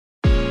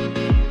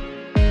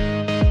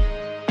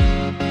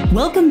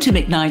Welcome to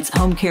McKnight's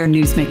Home Care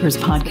Newsmakers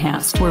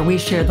podcast, where we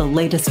share the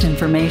latest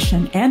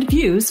information and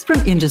views from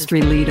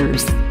industry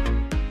leaders.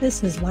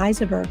 This is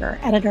Liza Berger,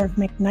 editor of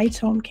McKnight's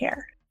Home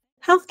Care.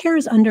 Healthcare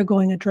is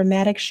undergoing a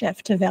dramatic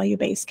shift to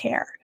value-based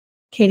care.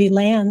 Katie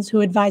Lanz,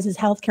 who advises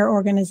healthcare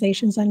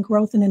organizations on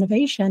growth and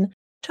innovation,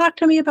 talked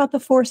to me about the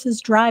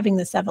forces driving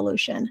this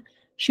evolution.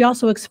 She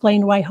also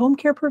explained why home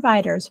care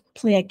providers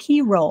play a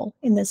key role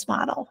in this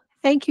model.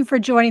 Thank you for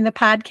joining the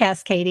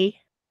podcast, Katie.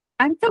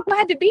 I'm so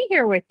glad to be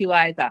here with you,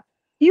 Liza.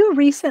 You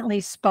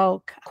recently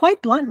spoke,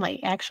 quite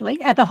bluntly actually,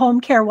 at the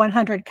Home Care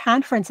 100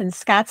 conference in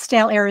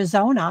Scottsdale,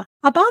 Arizona,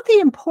 about the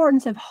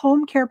importance of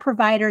home care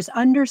providers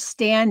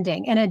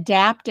understanding and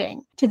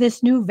adapting to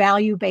this new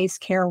value-based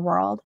care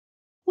world.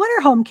 What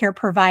are home care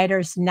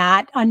providers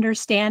not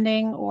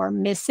understanding or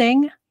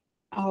missing?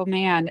 Oh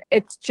man,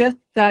 it's just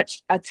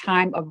such a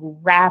time of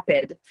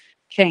rapid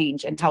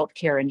change in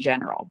healthcare in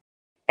general.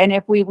 And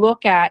if we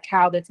look at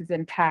how this has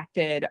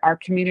impacted our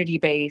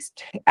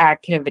community-based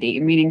activity,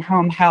 meaning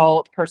home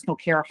health, personal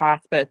care,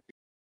 hospice,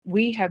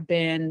 we have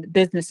been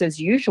business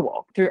as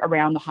usual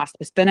around the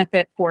hospice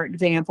benefit, for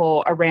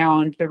example,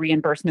 around the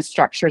reimbursement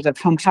structures of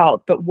home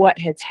health. But what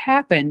has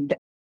happened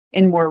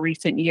in more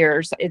recent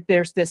years is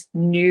there's this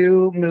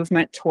new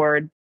movement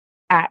toward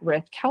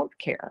at-risk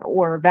healthcare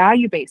or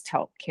value-based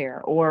healthcare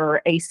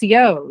or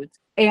ACOs.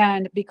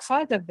 And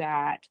because of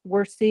that,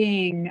 we're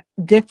seeing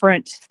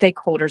different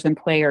stakeholders and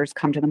players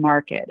come to the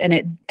market. And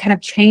it kind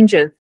of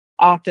changes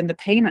often the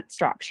payment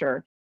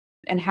structure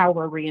and how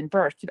we're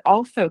reimbursed. It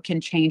also can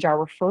change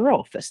our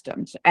referral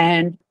systems.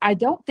 And I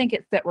don't think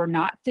it's that we're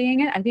not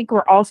seeing it. I think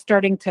we're all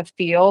starting to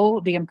feel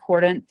the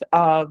importance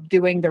of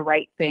doing the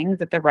right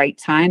things at the right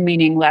time,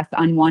 meaning less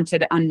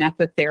unwanted,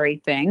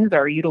 unnecessary things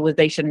or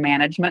utilization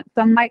management,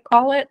 some might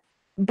call it.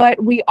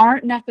 But we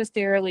aren't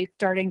necessarily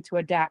starting to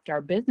adapt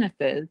our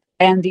businesses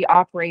and the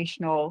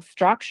operational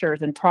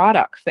structures and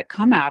products that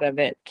come out of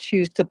it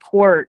to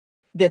support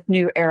this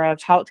new era of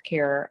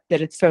healthcare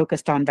that is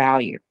focused on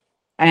value.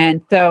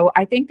 And so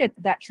I think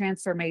that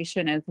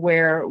transformation is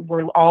where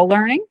we're all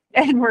learning,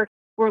 and we're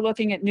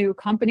looking at new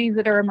companies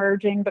that are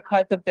emerging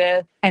because of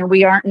this, and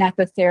we aren't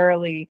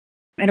necessarily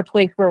in a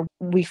place where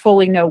we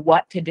fully know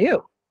what to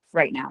do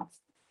right now.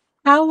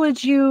 How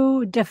would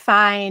you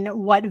define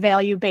what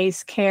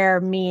value-based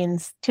care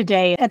means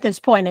today at this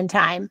point in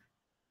time?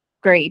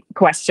 Great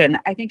question.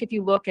 I think if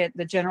you look at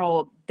the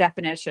general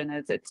definition,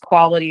 is it's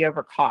quality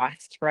over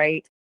cost,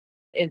 right?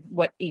 Is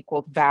what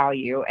equals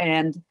value.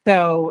 And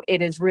so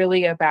it is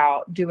really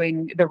about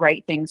doing the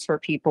right things for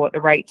people at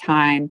the right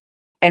time.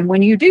 And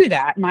when you do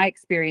that, my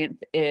experience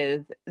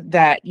is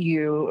that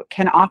you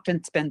can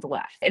often spend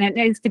less. And it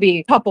needs to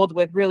be coupled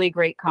with really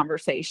great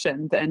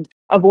conversations and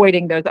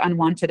avoiding those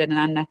unwanted and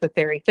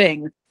unnecessary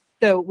things.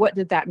 So what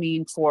does that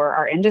mean for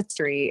our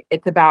industry?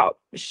 It's about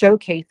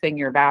showcasing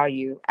your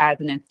value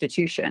as an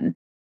institution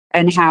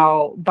and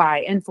how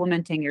by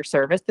implementing your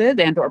services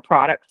and or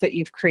products that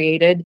you've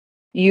created,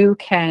 you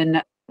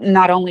can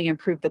not only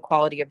improve the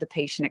quality of the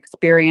patient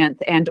experience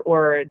and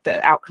or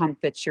the outcomes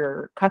that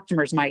your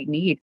customers might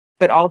need,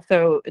 but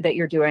also that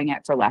you're doing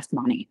it for less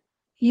money.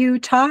 You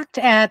talked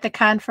at the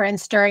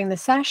conference during the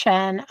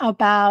session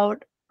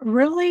about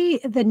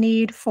really the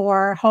need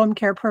for home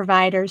care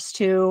providers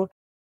to,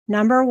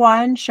 number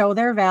one, show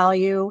their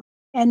value,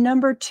 and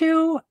number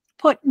two,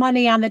 put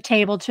money on the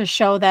table to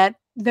show that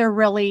they're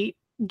really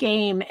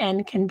game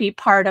and can be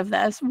part of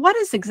this. What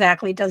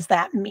exactly does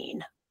that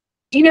mean?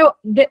 You know,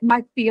 that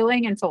my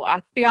feeling and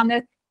philosophy on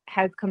this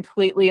has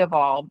completely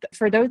evolved.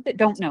 For those that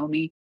don't know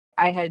me,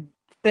 I had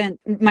spent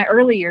my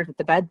early years at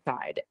the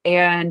bedside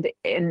and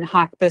in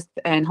hospice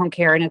and home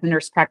care and as a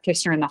nurse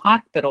practitioner in the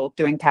hospital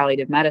doing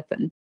palliative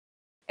medicine.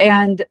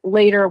 And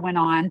later went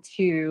on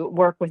to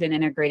work within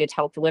integrated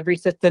health delivery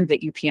systems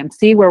at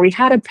UPMC, where we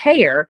had a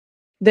payer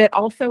that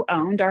also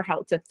owned our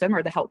health system,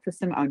 or the health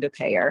system owned a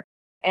payer.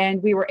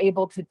 And we were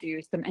able to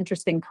do some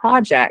interesting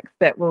projects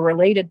that were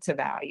related to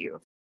value.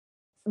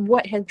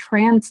 What has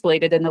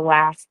translated in the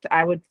last,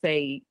 I would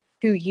say,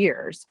 2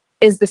 years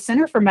is the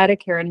Center for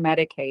Medicare and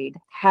Medicaid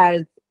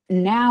has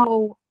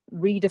now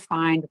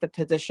redefined the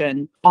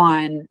position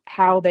on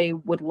how they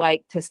would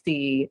like to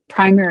see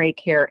primary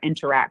care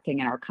interacting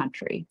in our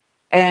country.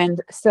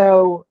 And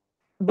so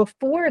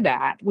before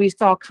that, we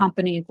saw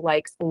companies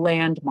like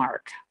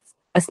Landmark,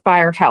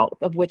 Aspire Health,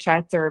 of which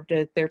I served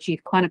as their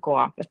chief clinical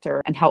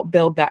officer and helped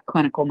build that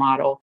clinical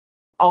model.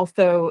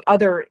 Also,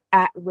 other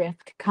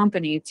at-risk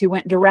companies who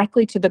went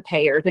directly to the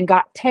payers and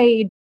got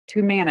paid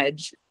to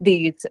manage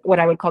these, what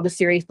I would call the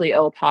seriously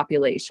ill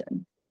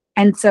population.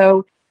 And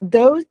so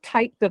those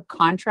types of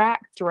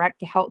contracts,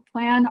 direct to health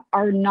plan,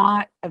 are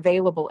not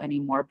available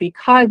anymore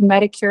because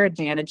Medicare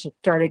Advantage has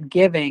started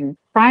giving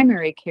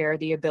primary care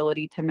the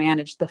ability to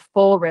manage the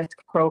full risk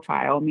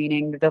profile,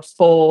 meaning the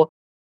full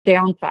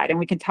downside. And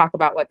we can talk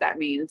about what that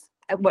means.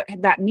 What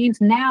that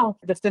means now,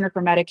 the Center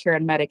for Medicare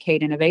and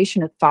Medicaid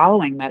Innovation is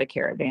following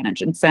Medicare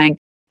Advantage and saying,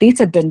 these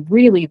have been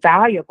really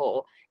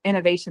valuable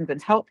innovations in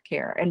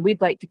healthcare, and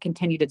we'd like to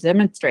continue to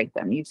demonstrate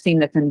them. You've seen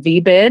this in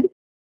VBID,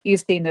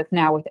 You've seen this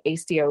now with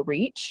ACO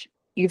REACH.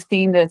 You've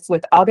seen this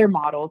with other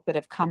models that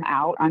have come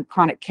out on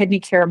chronic kidney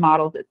care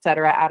models, et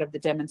cetera, out of the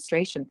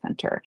demonstration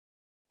center.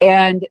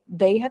 And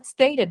they have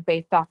stated,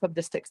 based off of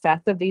the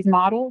success of these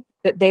models,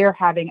 that they are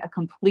having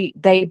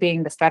they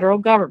being the federal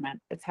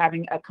government, is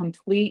having a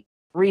complete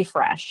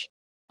refresh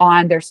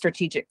on their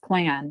strategic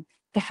plan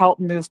to help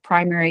move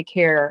primary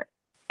care.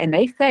 And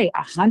they say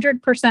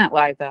 100%,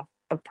 Liza,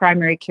 of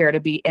primary care to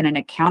be in an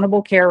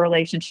accountable care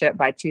relationship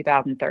by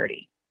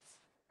 2030.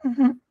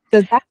 Mm-hmm.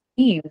 So that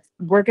means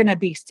we're going to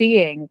be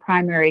seeing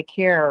primary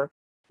care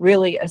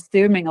really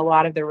assuming a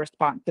lot of the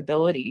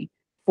responsibility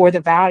for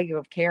the value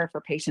of care for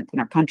patients in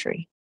our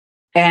country.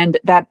 And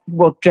that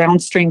will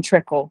downstream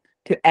trickle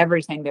to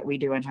everything that we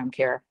do in home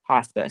care,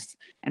 hospice,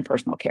 and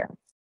personal care.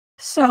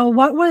 So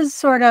what was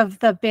sort of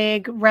the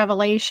big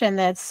revelation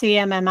that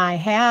CMMI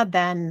had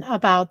then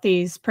about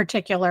these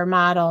particular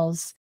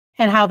models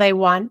and how they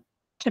want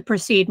to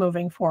proceed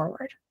moving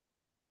forward?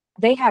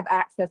 They have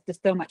access to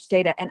so much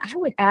data. And I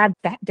would add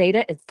that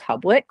data is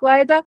public,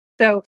 Liza.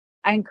 So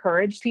I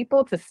encourage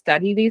people to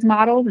study these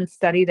models and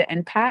study the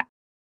impact,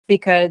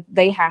 because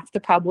they have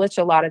to publish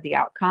a lot of the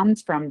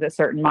outcomes from the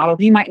certain models.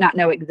 You might not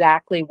know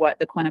exactly what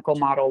the clinical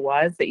model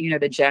was, but you know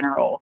the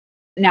general.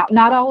 Now,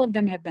 not all of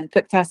them have been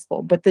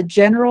successful, but the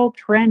general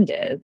trend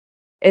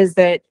is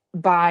that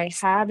by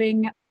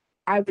having,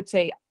 I would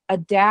say,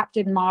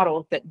 adapted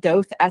models that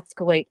dose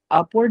escalate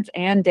upwards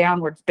and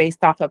downwards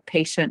based off of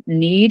patient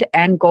need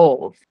and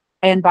goals,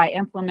 and by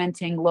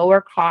implementing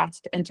lower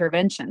cost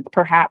interventions,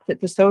 perhaps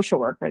it's a social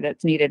worker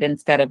that's needed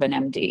instead of an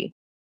MD.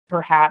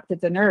 Perhaps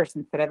it's a nurse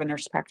instead of a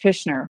nurse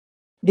practitioner.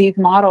 These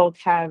models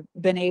have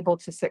been able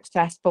to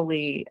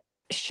successfully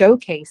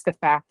showcase the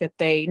fact that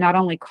they not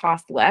only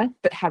cost less,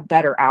 but have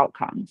better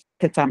outcomes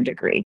to some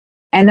degree.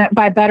 And that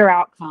by better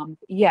outcomes,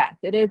 yes,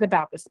 it is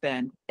about the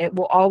spend. It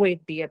will always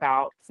be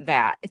about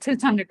that to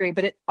some degree,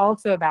 but it's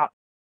also about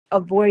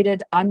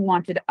avoided,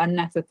 unwanted,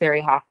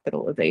 unnecessary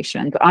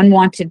hospitalizations,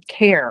 unwanted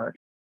care,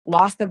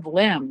 loss of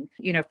limbs,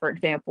 for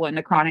example, in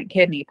the chronic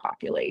kidney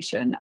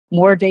population,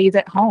 more days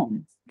at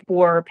home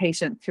for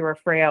patients who are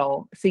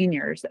frail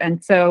seniors.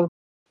 And so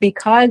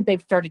because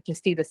they've started to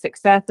see the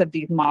success of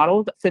these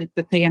models since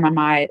the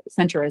CMMI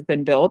Center has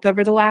been built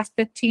over the last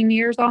 15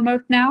 years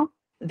almost now,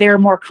 they're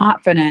more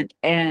confident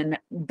in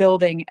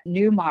building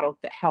new models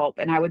that help.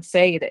 And I would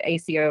say that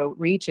ACO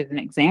REACH is an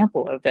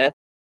example of this,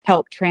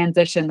 help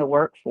transition the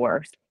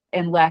workforce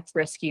in less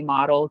risky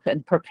models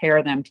and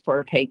prepare them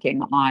for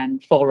taking on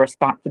full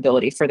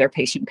responsibility for their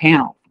patient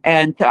panel.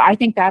 And so I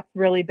think that's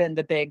really been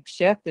the big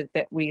shift, is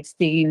that we've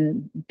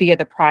seen via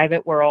the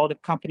private world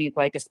of companies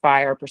like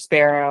Aspire,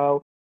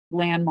 Prospero,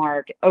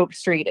 Landmark, Oak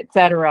Street, et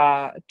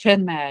cetera,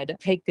 ChenMed,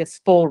 take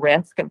this full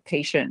risk of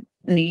patient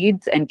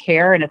needs and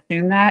care and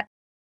assume that.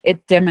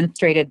 It's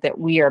demonstrated that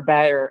we are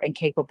better and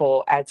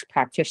capable as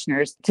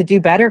practitioners to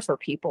do better for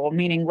people,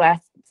 meaning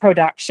less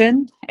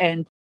production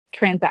and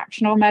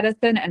transactional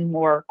medicine and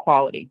more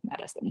quality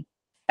medicine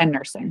and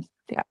nursing.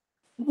 Yeah.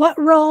 What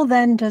role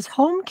then does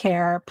home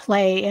care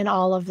play in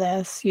all of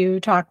this? You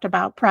talked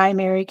about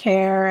primary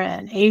care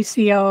and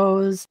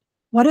ACOs.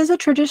 What is a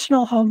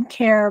traditional home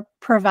care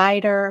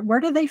provider?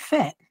 Where do they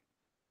fit?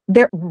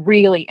 They're a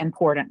really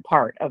important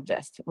part of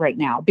this right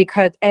now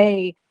because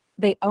they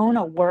own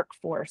a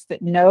workforce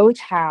that knows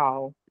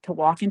how to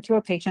walk into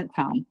a patient's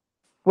home,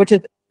 which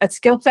is a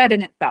skill set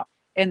in itself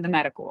in the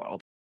medical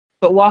world,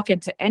 but walk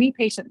into any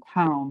patient's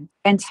home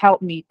and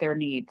help meet their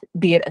needs,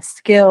 be it a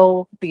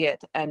skill, be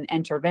it an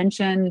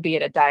intervention, be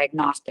it a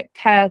diagnostic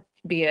test,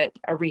 be it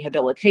a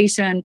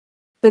rehabilitation.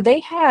 So they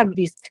have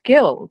these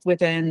skills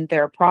within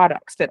their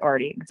products that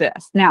already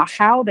exist. Now,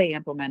 how they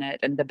implement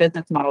it and the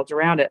business models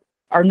around it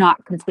are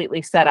not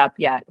completely set up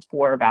yet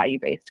for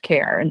value-based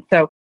care. And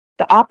so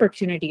the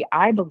opportunity,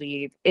 I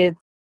believe, is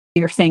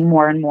you're seeing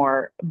more and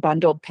more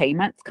bundled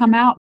payments come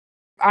out.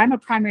 I'm a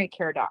primary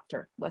care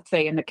doctor, let's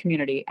say in the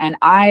community, and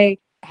I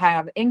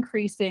have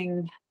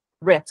increasing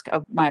risk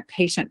of my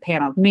patient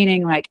panels,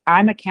 meaning like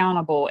I'm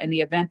accountable in the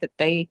event that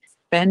they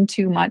spend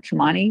too much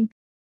money,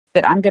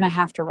 that I'm going to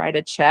have to write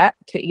a check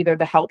to either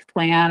the health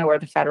plan or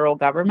the federal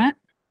government.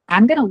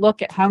 I'm going to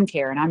look at home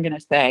care and I'm going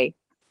to say,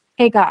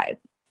 hey guys,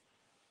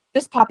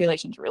 this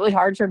population is really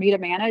hard for me to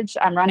manage.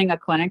 I'm running a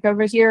clinic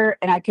over here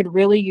and I could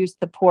really use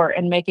support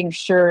in making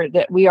sure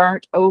that we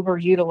aren't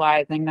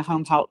overutilizing the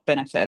home health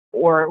benefit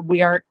or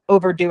we aren't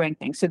overdoing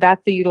things. So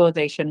that's the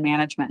utilization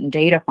management and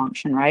data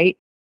function, right?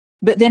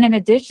 But then in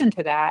addition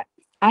to that,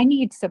 I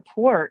need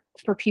support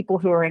for people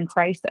who are in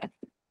crisis.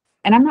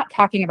 And I'm not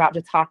talking about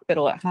just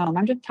hospital at home.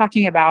 I'm just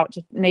talking about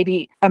just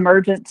maybe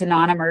emergent to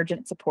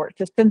non-emergent support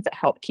systems that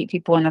help keep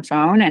people on the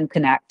phone and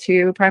connect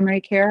to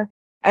primary care.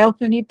 I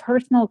also need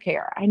personal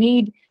care. I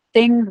need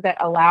things that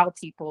allow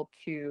people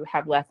to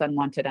have less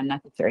unwanted,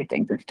 unnecessary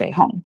things and stay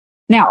home.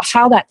 Now,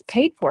 how that's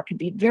paid for can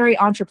be very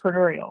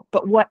entrepreneurial.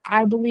 But what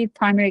I believe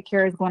primary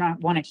care is going to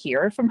want to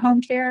hear from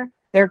home care,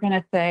 they're going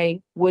to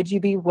say, would you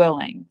be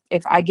willing,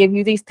 if I give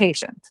you these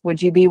patients,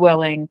 would you be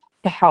willing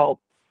to help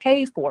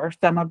pay for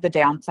some of the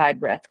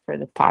downside risk for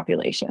this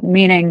population?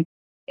 Meaning,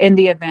 in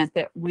the event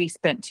that we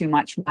spent too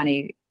much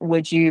money,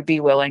 would you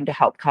be willing to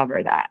help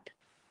cover that?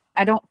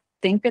 I don't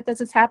think that this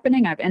is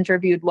happening. I've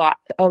interviewed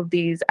lots of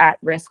these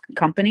at-risk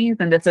companies,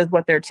 and this is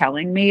what they're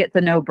telling me. It's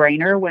a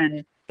no-brainer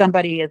when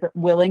somebody is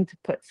willing to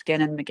put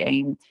skin in the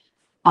game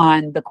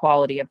on the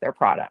quality of their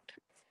product.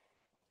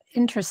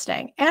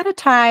 Interesting. At a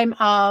time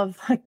of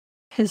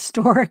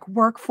historic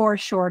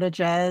workforce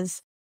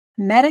shortages,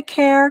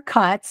 Medicare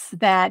cuts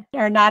that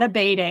are not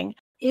abating,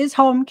 is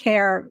home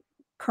care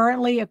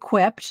currently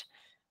equipped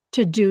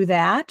to do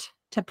that,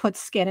 to put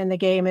skin in the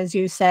game, as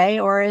you say,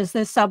 or is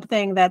this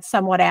something that's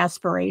somewhat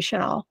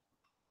aspirational?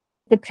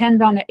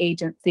 Depends on the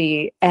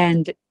agency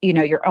and,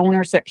 your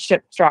ownership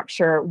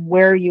structure,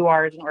 where you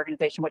are as an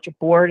organization, what your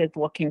board is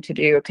looking to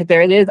do, because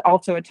there is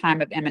also a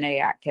time of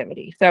M&A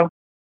activity. So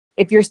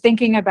if you're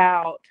thinking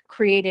about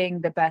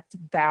creating the best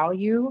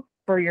value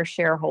for your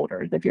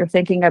shareholders, if you're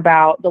thinking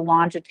about the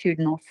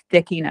longitudinal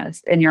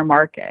stickiness in your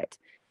market,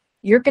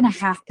 you're going to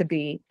have to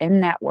be in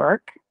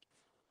network.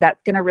 That's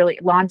going to really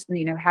launch,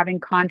 having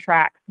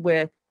contracts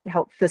with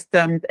health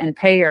systems and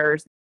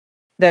payers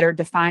that are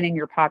defining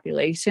your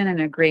population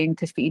and agreeing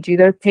to feed you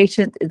those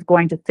patients is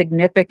going to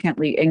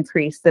significantly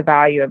increase the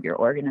value of your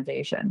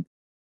organization.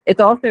 It's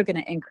also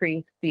going to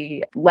increase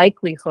the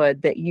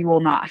likelihood that you will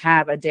not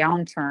have a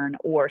downturn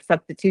or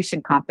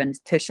substitution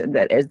competition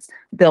that is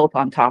built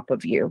on top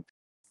of you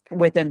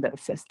within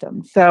those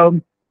systems. So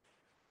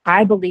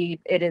I believe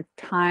it is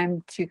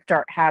time to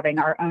start having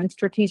our own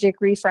strategic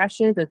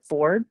refreshes as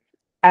board,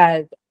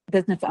 as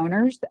business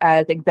owners,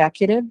 as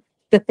executives,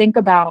 to think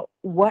about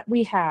what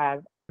we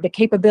have, the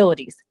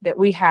capabilities that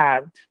we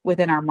have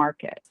within our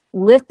market.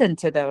 Listen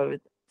to those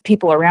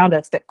people around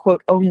us that,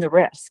 quote, own the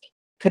risk.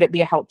 Could it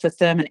be a health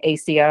system, an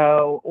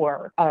ACO,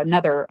 or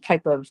another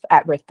type of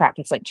at-risk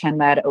practice like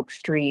ChenMed, Oak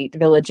Street,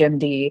 Village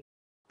MD?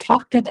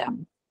 Talk to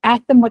them.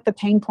 Ask them what the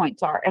pain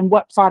points are and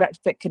what products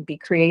that could be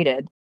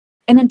created.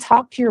 And then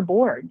talk to your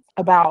board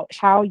about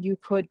how you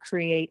could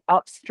create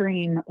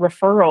upstream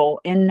referral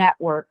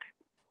in-network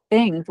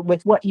things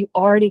with what you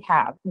already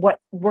have, what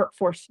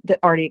workforce that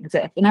already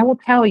exists. And I will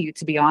tell you,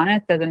 to be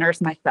honest, as a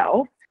nurse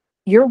myself,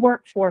 your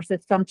workforce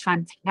is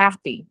sometimes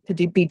happy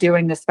to be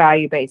doing this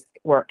value-based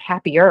work,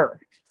 happier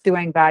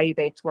doing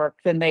value-based work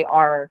than they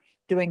are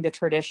doing the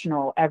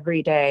traditional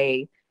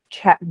everyday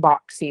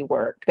checkboxy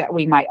work that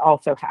we might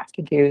also have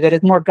to do, that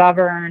is more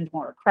governed,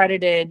 more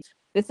accredited.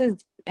 This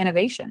is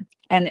innovation.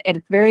 And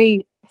it's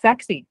very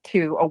sexy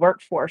to a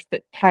workforce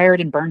that's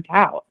tired and burnt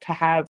out to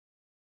have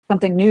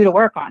something new to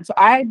work on. So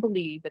I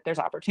believe that there's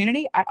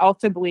opportunity. I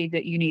also believe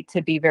that you need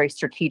to be very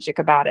strategic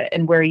about it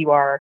and where you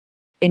are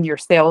in your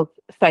sales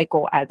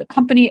cycle as a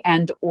company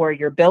and or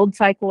your build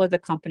cycle as a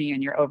company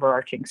and your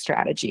overarching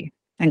strategy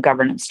and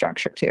governance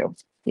structure too.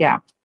 Yeah.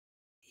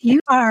 You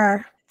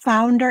are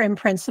founder and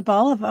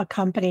principal of a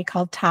company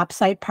called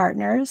Topsite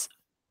Partners.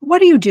 What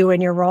do you do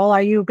in your role?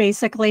 Are you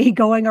basically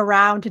going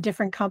around to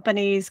different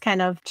companies,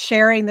 kind of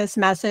sharing this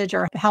message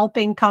or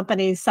helping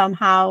companies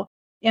somehow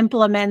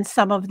implement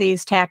some of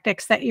these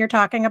tactics that you're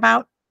talking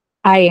about?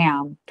 I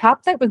am.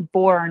 Topsite was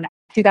born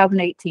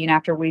 2018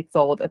 after we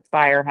sold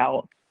Aspire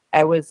Health.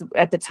 I was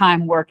at the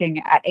time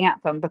working at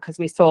Anthem because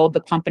we sold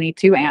the company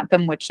to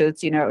Anthem, which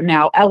is,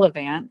 now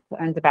Elevance,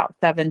 and about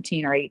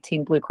 17 or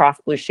 18 Blue Cross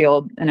Blue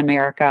Shield in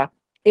America.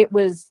 It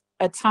was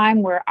a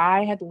time where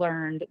I had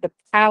learned the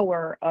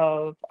power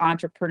of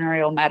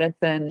entrepreneurial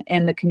medicine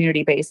in the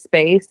community-based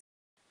space,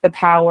 the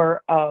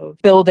power of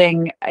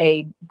building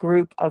a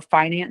group of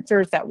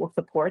financiers that will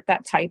support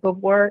that type of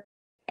work,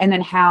 and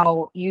then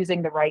how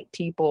using the right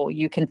people,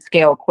 you can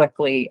scale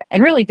quickly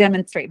and really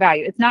demonstrate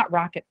value. It's not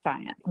rocket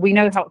science. We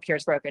know healthcare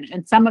is broken,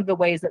 and some of the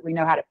ways that we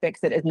know how to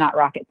fix it is not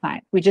rocket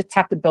science. We just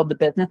have to build the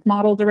business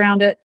models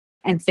around it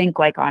and think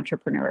like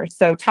entrepreneurs.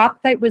 So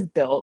Topsite was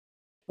built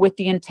with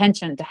the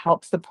intention to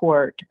help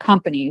support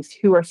companies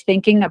who are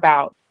thinking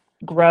about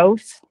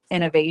growth,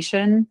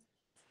 innovation,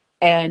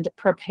 and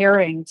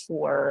preparing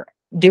for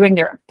doing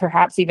their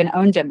perhaps even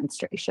own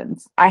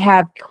demonstrations. I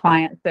have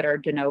clients that are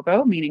de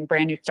novo, meaning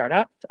brand new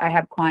startups. I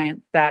have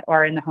clients that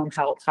are in the home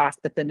health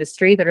hospice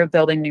industry that are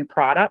building new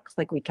products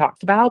like we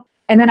talked about.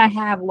 And then I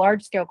have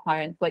large scale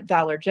clients like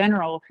Dollar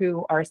General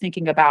who are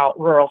thinking about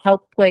rural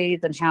health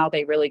plays and how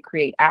they really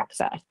create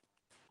access.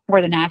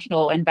 Or the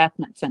National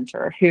Investment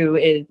Center, who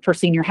is for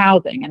senior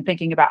housing and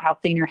thinking about how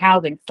senior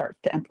housing starts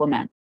to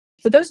implement.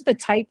 So those are the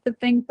types of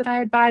things that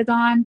I advise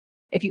on.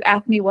 If you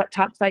ask me what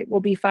Topsite will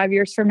be 5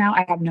 years from now,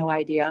 I have no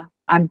idea.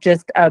 I'm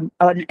just an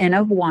N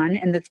of one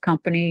in this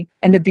company.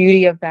 And the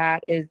beauty of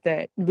that is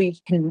that we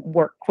can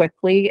work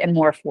quickly and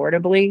more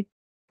affordably.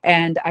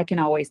 And I can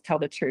always tell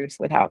the truth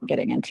without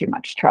getting in too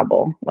much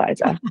trouble,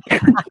 Liza.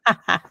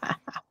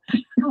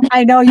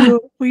 I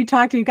know we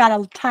talked, you got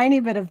a tiny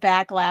bit of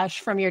backlash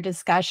from your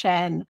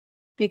discussion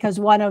because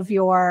one of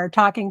your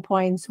talking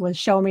points was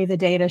show me the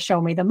data,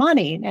 show me the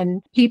money.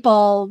 And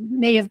people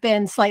may have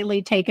been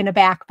slightly taken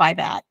aback by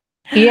that.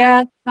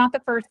 Yeah, it's not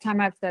the first time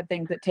I've said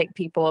things that take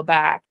people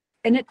aback.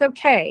 And it's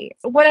okay.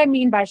 What I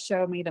mean by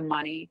show me the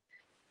money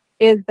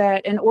is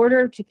that in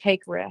order to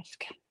take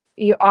risk,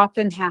 you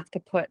often have to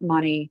put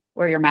money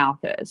where your mouth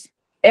is.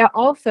 And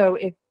also,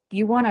 if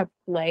you want to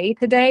play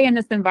today in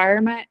this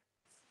environment,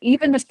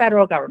 even the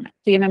federal government,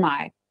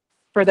 CMMI,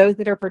 for those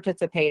that are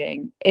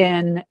participating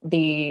in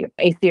the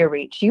ACO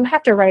REACH, you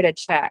have to write a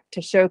check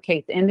to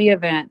showcase in the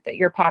event that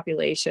your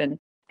population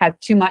has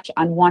too much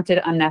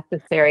unwanted,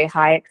 unnecessary,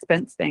 high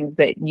expense things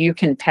that you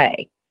can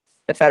pay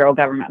the federal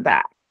government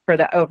back for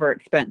the over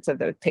expense of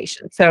those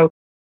patients. So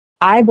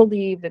I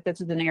believe that this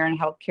is an area in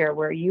healthcare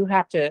where you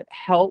have to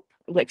help.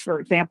 Like, for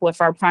example, if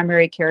our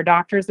primary care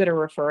doctors that are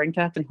referring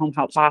to us in home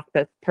health,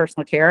 hospice,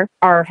 personal care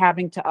are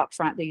having to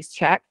upfront these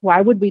checks, why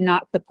would we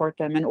not support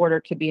them in order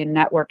to be a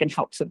network and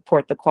help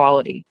support the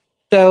quality?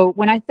 So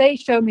when I say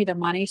show me the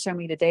money, show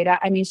me the data,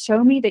 I mean,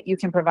 show me that you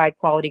can provide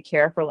quality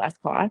care for less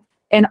cost.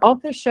 And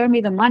also show me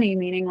the money,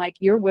 meaning like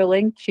you're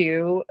willing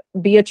to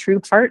be a true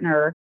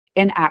partner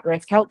in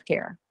at-risk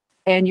healthcare.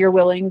 And you're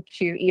willing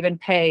to even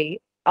pay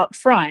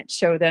upfront,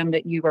 show them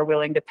that you are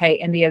willing to pay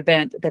in the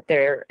event that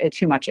there is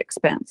too much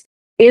expense.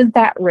 Is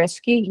that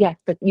risky? Yes,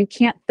 but you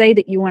can't say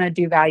that you want to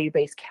do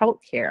value-based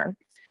healthcare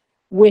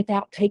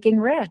without taking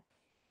risk.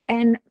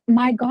 And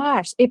my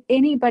gosh, if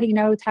anybody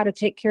knows how to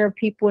take care of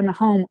people in the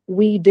home,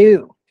 we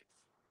do.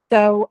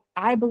 So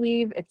I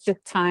believe it's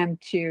just time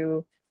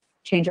to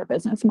change our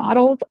business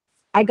models.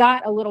 I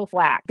got a little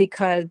flack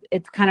because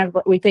it's kind of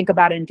what we think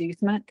about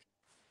inducement.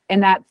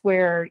 And that's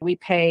where we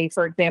pay,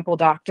 for example,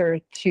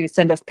 doctors to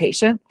send us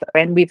patients.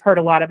 And we've heard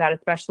a lot of that,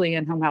 especially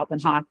in home health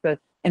and hospice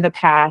in the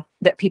past,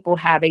 that people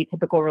have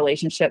atypical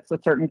relationships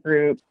with certain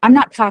groups. I'm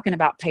not talking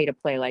about pay to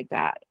play like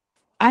that.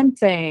 I'm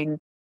saying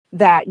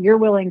that you're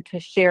willing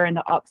to share in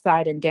the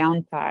upside and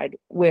downside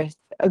with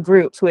a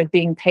group who is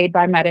being paid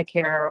by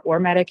Medicare or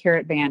Medicare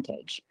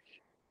Advantage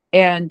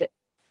and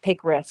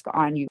take risk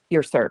on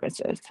your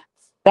services.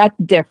 That's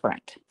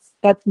different.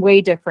 That's way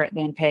different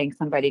than paying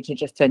somebody to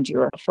just send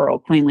you a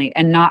referral cleanly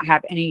and not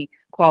have any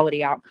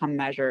quality outcome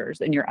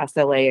measures in your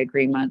SLA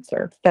agreements,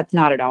 or that's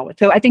not at all.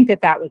 So I think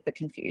that was the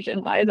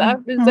confusion,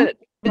 Liza, is that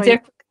the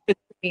difference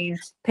between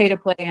pay to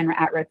play and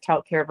at-risk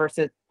healthcare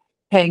versus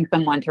paying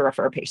someone to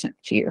refer patients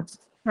to you.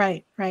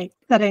 Right.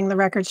 Setting the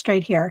record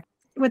straight here.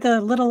 With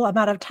the little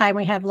amount of time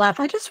we have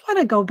left, I just want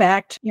to go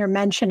back to your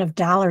mention of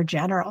Dollar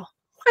General.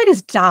 Why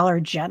does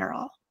Dollar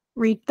General,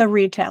 the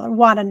retailer,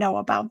 want to know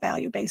about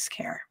value-based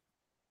care?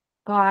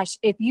 Gosh,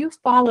 if you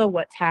follow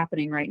what's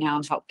happening right now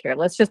in healthcare,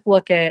 let's just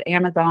look at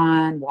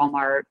Amazon,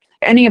 Walmart,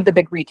 any of the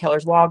big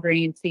retailers,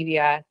 Walgreens,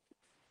 CVS,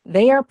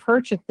 they are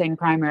purchasing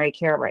primary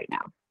care right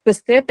now,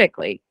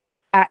 specifically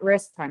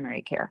at-risk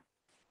primary care.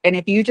 And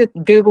if you just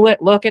Google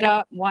it, look it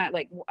up,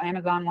 like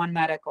Amazon One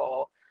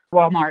Medical,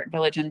 Walmart,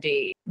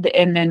 VillageMD,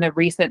 and then the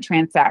recent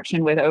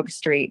transaction with Oak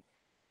Street,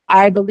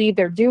 I believe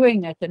they're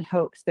doing this in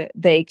hopes that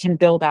they can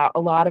build out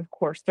a lot of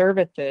core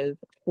services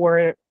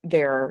for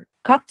their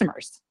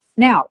customers.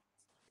 Now,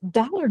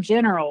 Dollar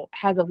General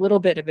has a little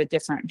bit of a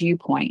different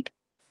viewpoint.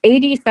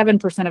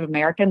 87% of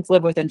Americans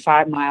live within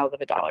 5 miles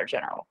of a Dollar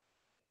General,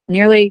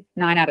 nearly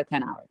 9 out of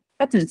 10 hours.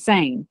 That's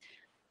insane.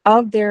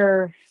 Of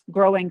their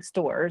growing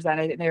stores,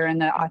 and they're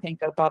in I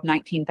think above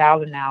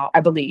 19,000 now, I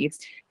believe,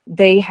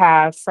 they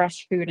have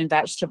fresh food and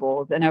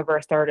vegetables in over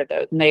a third of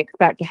those, and they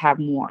expect to have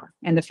more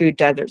in the food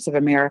deserts of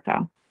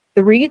America.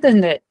 The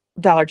reason that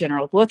Dollar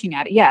General is looking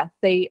at it, yes,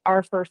 they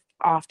are first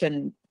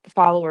often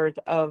followers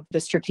of the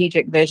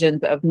strategic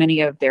visions of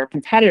many of their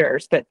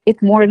competitors, but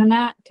it's more than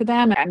that to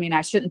them. I mean,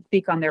 I shouldn't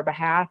speak on their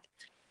behalf,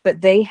 but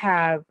they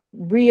have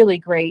really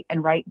great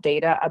and right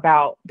data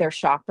about their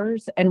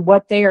shoppers, and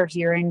what they are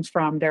hearing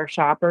from their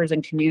shoppers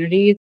and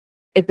communities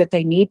is that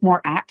they need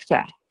more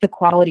access to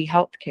quality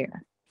health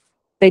care.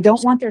 They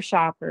don't want their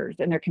shoppers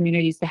and their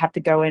communities to have to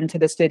go into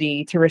the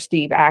city to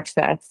receive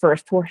access for a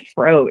sore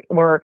throat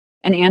or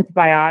an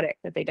antibiotic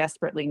that they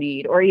desperately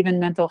need, or even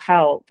mental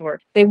health,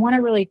 or they want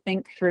to really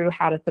think through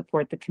how to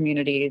support the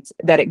communities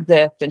that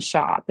exist and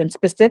shop, and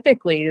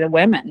specifically the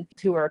women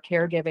who are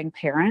caregiving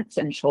parents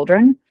and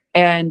children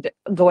and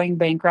going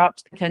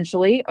bankrupt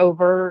potentially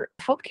over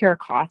healthcare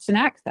costs and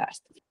access.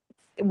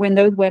 When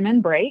those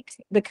women break,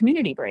 the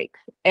community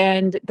breaks.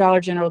 And Dollar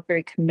General is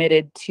very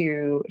committed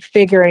to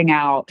figuring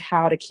out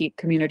how to keep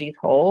communities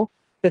whole,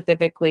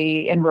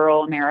 specifically in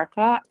rural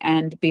America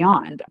and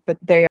beyond. But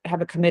they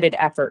have a committed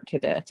effort to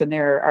this. And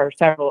there are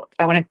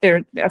there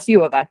are a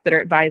few of us that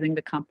are advising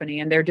the company,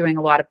 and they're doing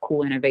a lot of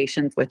cool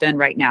innovations within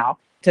right now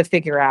to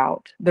figure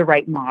out the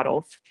right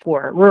models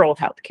for rural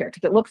healthcare,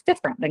 because it looks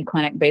different than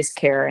clinic-based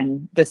care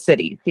in the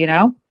cities, you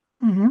know?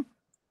 Mm-hmm.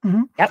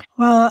 Mm-hmm. Yep.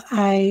 Well,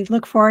 I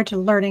look forward to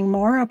learning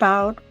more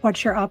about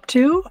what you're up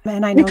to.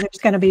 And I know there's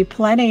going to be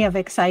plenty of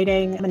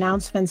exciting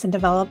announcements and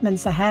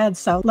developments ahead.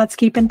 So let's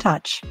keep in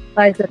touch.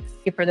 Liza, thank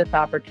you for this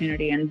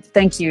opportunity. And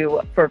thank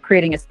you for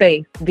creating a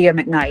space via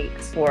McKnight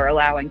for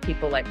allowing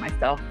people like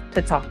myself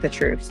to talk the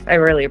truth. I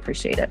really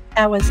appreciate it.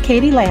 That was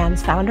Katie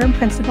Lands, founder and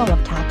principal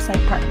of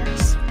Topside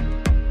Partners.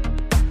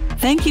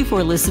 Thank you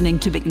for listening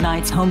to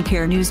McKnight's Home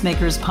Care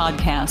Newsmakers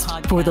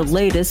podcast. For the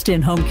latest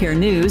in home care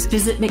news,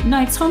 visit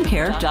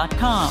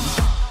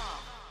McKnight'sHomeCare.com.